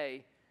other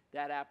day,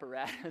 that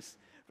apparatus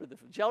for the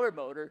flagellar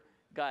motor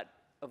got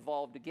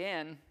evolved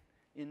again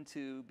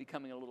into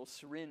becoming a little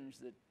syringe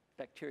that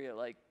bacteria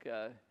like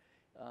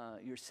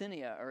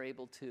Yersinia are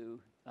able to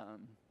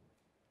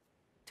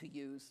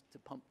use to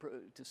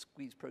to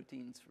squeeze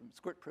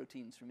squirt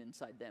proteins from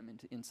inside them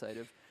into inside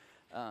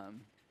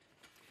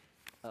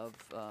of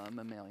a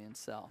mammalian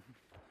cell.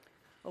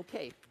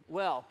 Okay,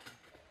 well,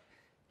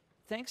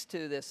 thanks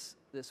to this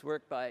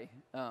work by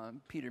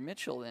Peter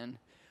Mitchell, then,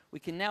 we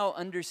can now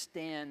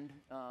understand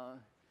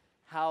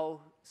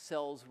how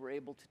cells were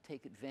able to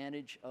take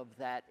advantage of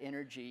that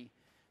energy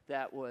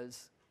that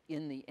was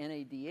in the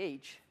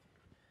NADH.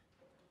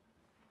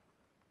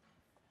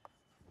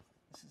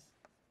 This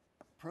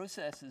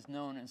process is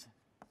known as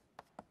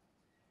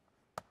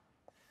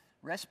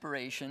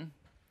respiration,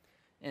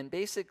 and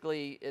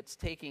basically it's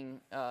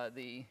taking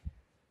the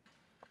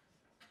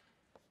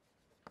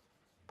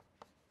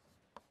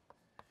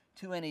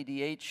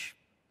 2-NADH.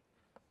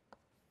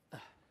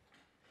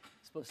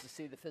 Supposed to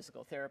see the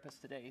physical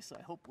therapist today, so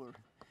I hope we're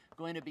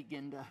going to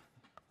begin to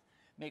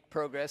make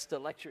progress to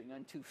lecturing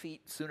on 2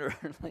 feet sooner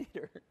or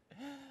later.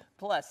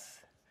 Plus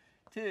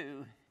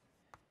 2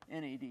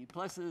 NAD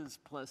pluses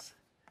plus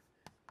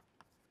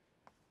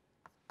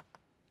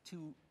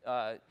 2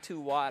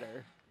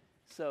 water.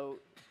 So,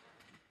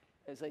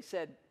 as I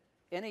said,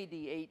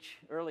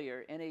 NADH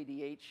earlier,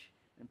 NADH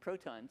and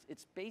protons,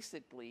 it's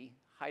basically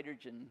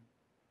hydrogen.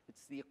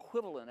 It's the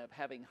equivalent of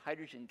having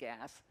hydrogen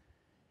gas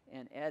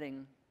and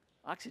adding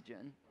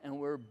oxygen, and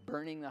we're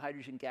burning the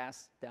hydrogen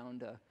gas down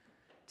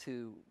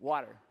to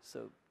water.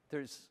 So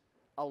there's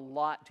a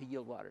lot to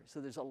yield water.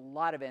 So there's a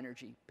lot of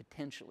energy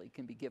potentially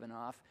can be given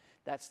off.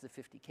 That's the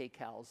 50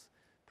 kcals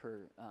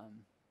per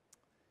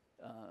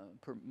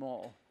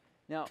mole.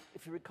 Now,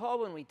 if you recall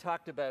when we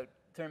talked about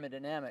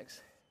thermodynamics,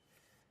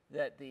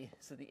 that the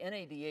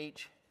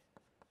NADH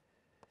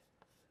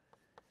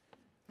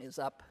is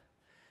up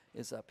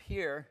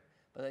here.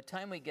 By the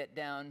time we get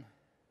down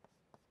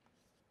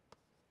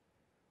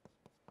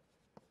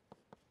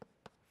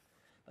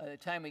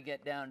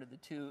to the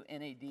 2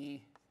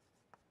 NAD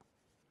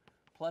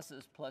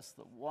pluses plus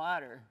the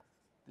water,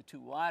 the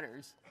two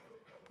waters.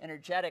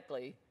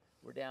 Energetically,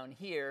 we're down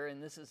here,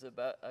 and this is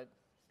about a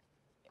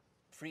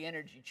free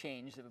energy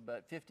change of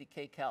about 50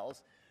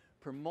 kcals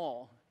per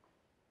mole.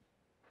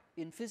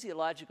 In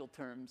physiological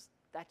terms,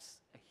 that's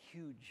a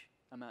huge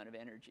amount of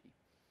energy.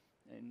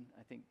 And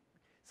I think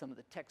some of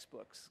the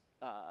textbooks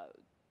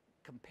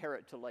compare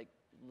it to like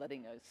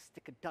letting a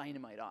stick of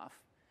dynamite off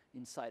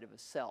inside of a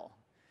cell.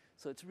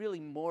 So it's really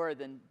more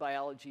than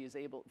biology is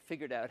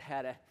figured out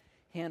how to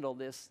handle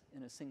this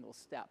in a single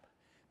step.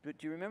 But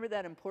do you remember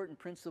that important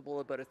principle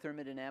about a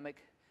thermodynamic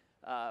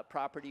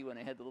property when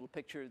I had the little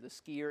picture of the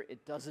skier?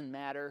 It doesn't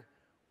matter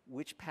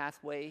which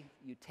pathway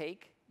you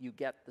take, you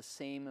get the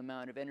same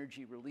amount of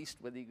energy released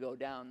whether you go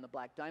down the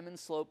black diamond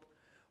slope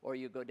or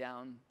you go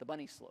down the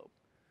bunny slope.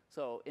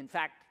 So in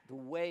fact, the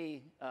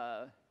way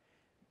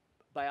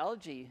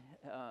biology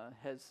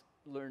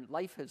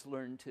life has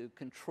learned to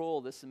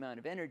control this amount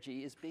of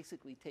energy is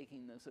basically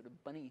taking the sort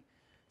of bunny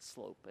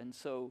slope. And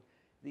so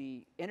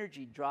the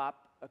energy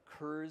drop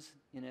occurs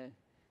in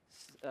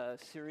a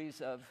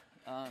series of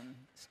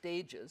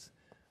stages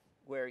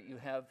where you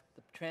have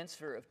the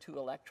transfer of 2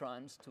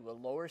 electrons to a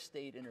lower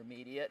state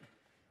intermediate,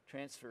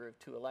 transfer of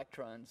 2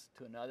 electrons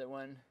to another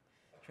one,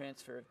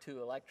 transfer of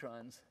 2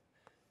 electrons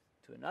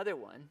to another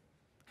one.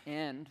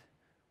 And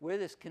where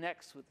this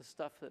connects with the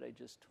stuff that I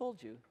just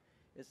told you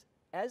is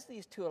as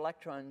these 2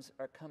 electrons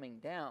are coming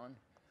down,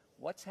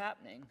 what's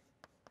happening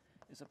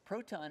is a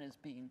proton is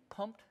being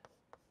pumped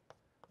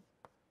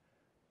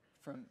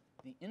from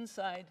the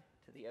inside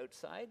to the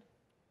outside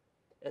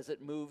as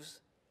it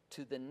moves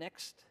to the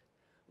next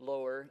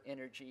lower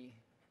energy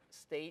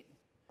state.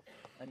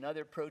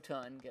 Another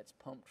proton gets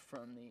pumped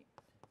from the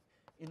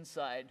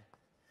inside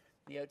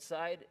to the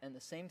outside, and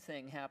the same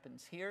thing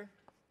happens here.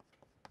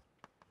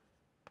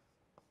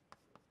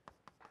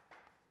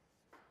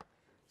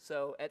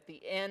 So at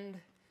the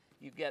end,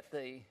 you get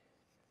the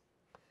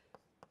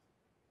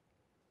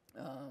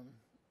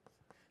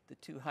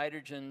 2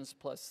 hydrogens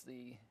plus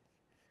the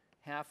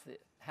half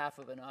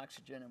of an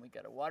oxygen, and we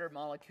get a water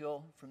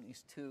molecule from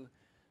these 2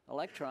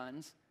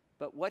 electrons.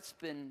 But what's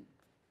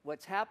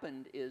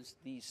happened is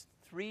these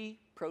 3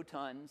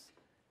 protons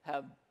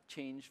have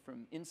changed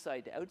from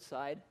inside to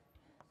outside.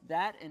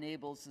 That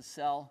enables the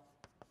cell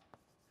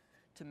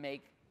to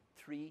make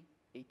 3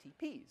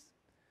 ATPs.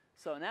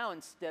 So now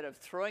instead of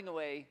throwing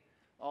away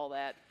all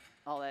that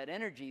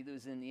energy that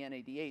was in the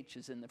NADH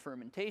is in the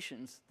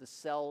fermentations, the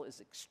cell is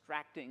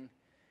extracting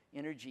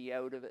energy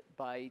out of it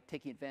by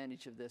taking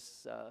advantage of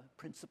this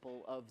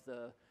principle of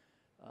the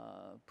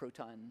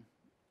proton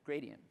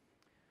gradient.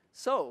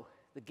 So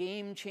the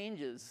game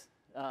changes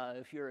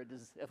if you're an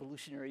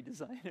evolutionary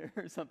designer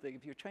or something.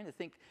 If you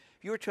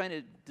were trying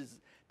to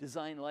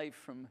design life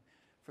from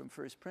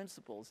first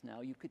principles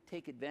now, you could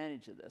take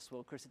advantage of this.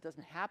 Well, of course, it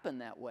doesn't happen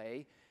that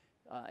way.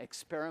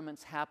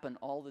 Experiments happen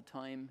all the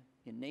time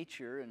in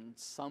nature, and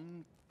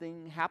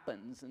something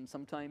happens, and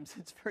sometimes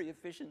it's very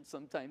efficient,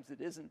 sometimes it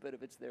isn't, but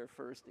if it's there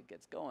first, it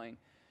gets going.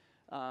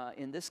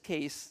 In this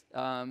case,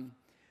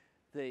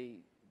 the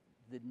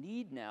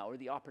need now, or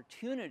the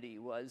opportunity,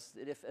 was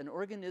that if an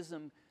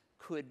organism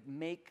could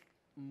make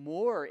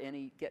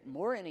get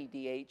more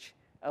NADH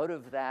out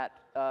of that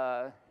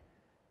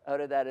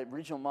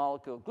original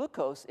molecule of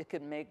glucose, it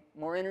could make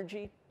more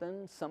energy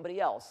than somebody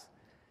else.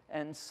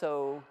 And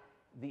so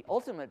the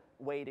ultimate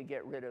way to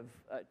get rid of,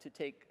 to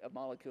take a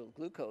molecule of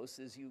glucose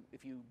is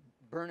if you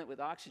burn it with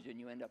oxygen,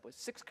 you end up with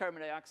 6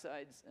 carbon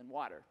dioxides and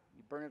water.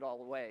 You burn it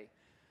all away.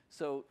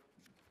 So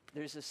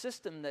there's a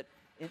system that,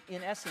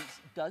 in essence,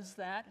 does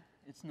that.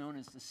 It's known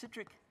as the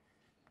citric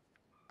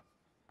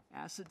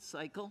acid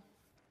cycle.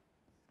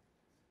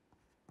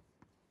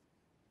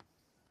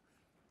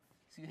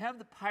 So you have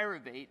the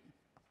pyruvate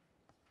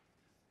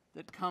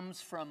that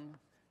comes from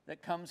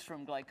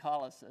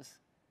glycolysis,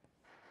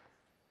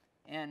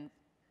 and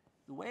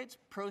the way it's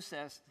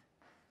processed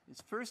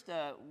is first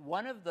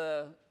one of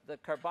the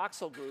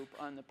carboxyl group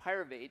on the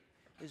pyruvate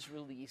is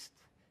released,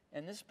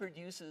 and this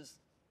produces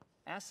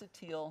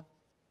acetyl.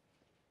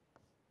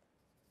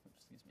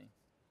 Excuse me.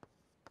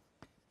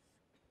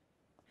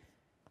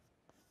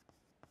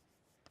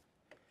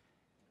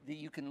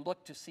 You can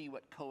look to see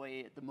what CoA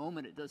at the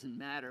moment. It doesn't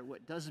matter.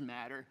 What doesn't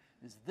matter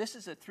is this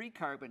is a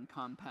 3-carbon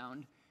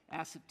compound.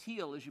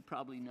 Acetyl, as you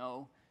probably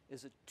know,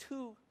 is a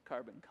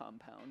 2-carbon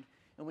compound.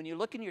 And when you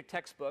look in your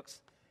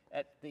textbooks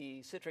at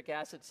the citric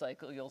acid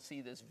cycle, you'll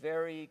see this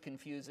very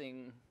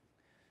confusing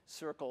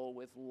circle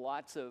with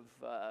lots of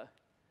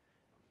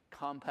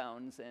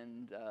compounds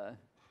and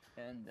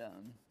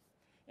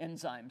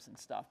enzymes and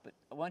stuff. But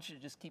I want you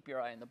to just keep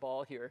your eye on the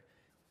ball here.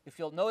 If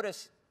you'll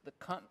notice, the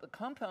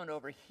compound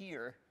over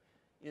here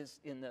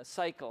is in the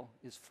cycle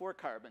is 4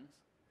 carbons.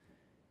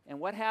 And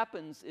what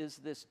happens is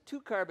this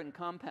 2-carbon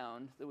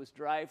compound that was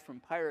derived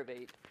from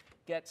pyruvate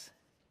gets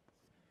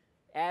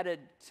added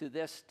to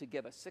this to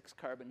give a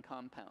 6-carbon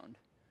compound.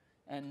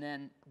 And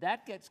then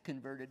that gets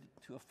converted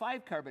to a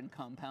 5-carbon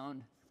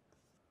compound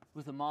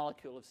with a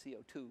molecule of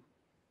CO2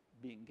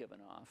 being given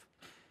off.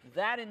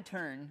 That, in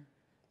turn,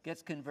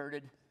 gets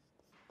converted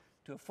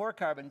to a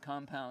 4-carbon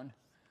compound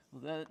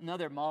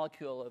another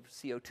molecule of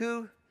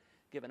CO2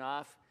 given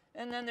off.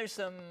 And then there's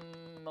some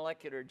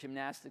molecular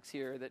gymnastics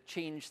here that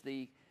change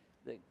the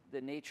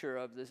nature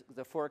of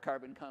the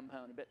 4-carbon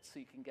compound a bit so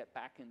you can get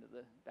back into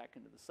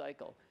the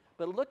cycle.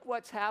 But look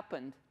what's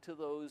happened to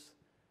those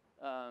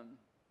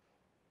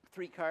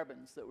 3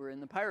 carbons that were in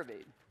the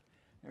pyruvate.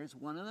 There's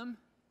one of them.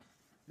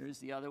 There's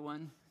the other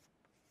one.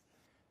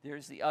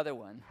 There's the other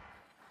one.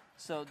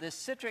 So this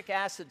citric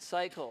acid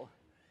cycle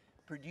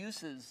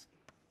produces,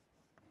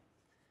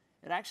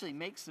 it actually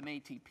makes some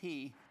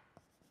ATP,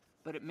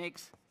 but it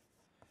makes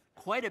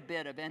quite a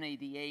bit of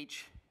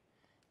NADH,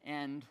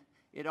 and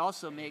it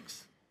also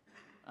makes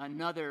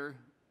another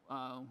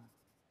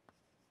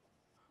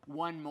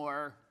one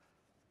more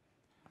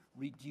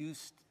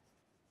reduced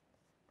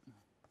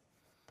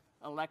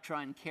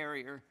electron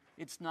carrier.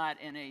 It's not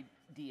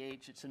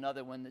NADH, it's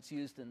another one that's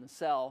used in the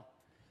cell.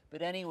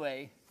 But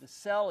anyway, the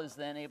cell is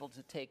then able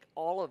to take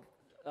all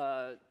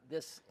of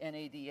this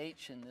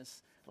NADH and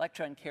this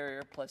electron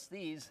carrier plus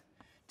these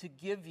to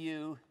give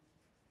you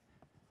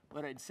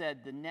what I'd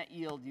said, the net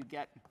yield you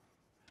get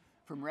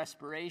from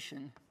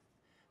respiration,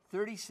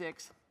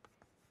 36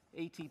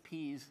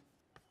 ATPs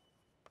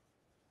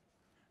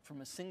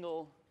from a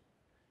single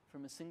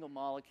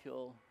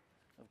molecule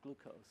of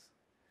glucose.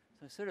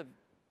 So sort of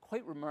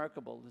quite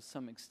remarkable to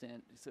some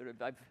extent. Sort of,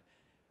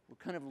 we're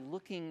kind of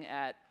looking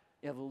at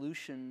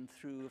evolution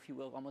through, if you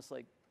will, almost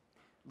like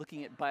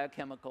looking at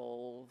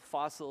biochemical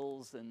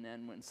fossils, and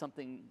then when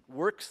something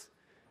works,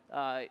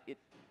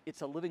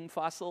 it's a living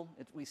fossil.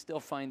 We still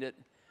find it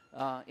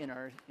in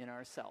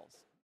our cells.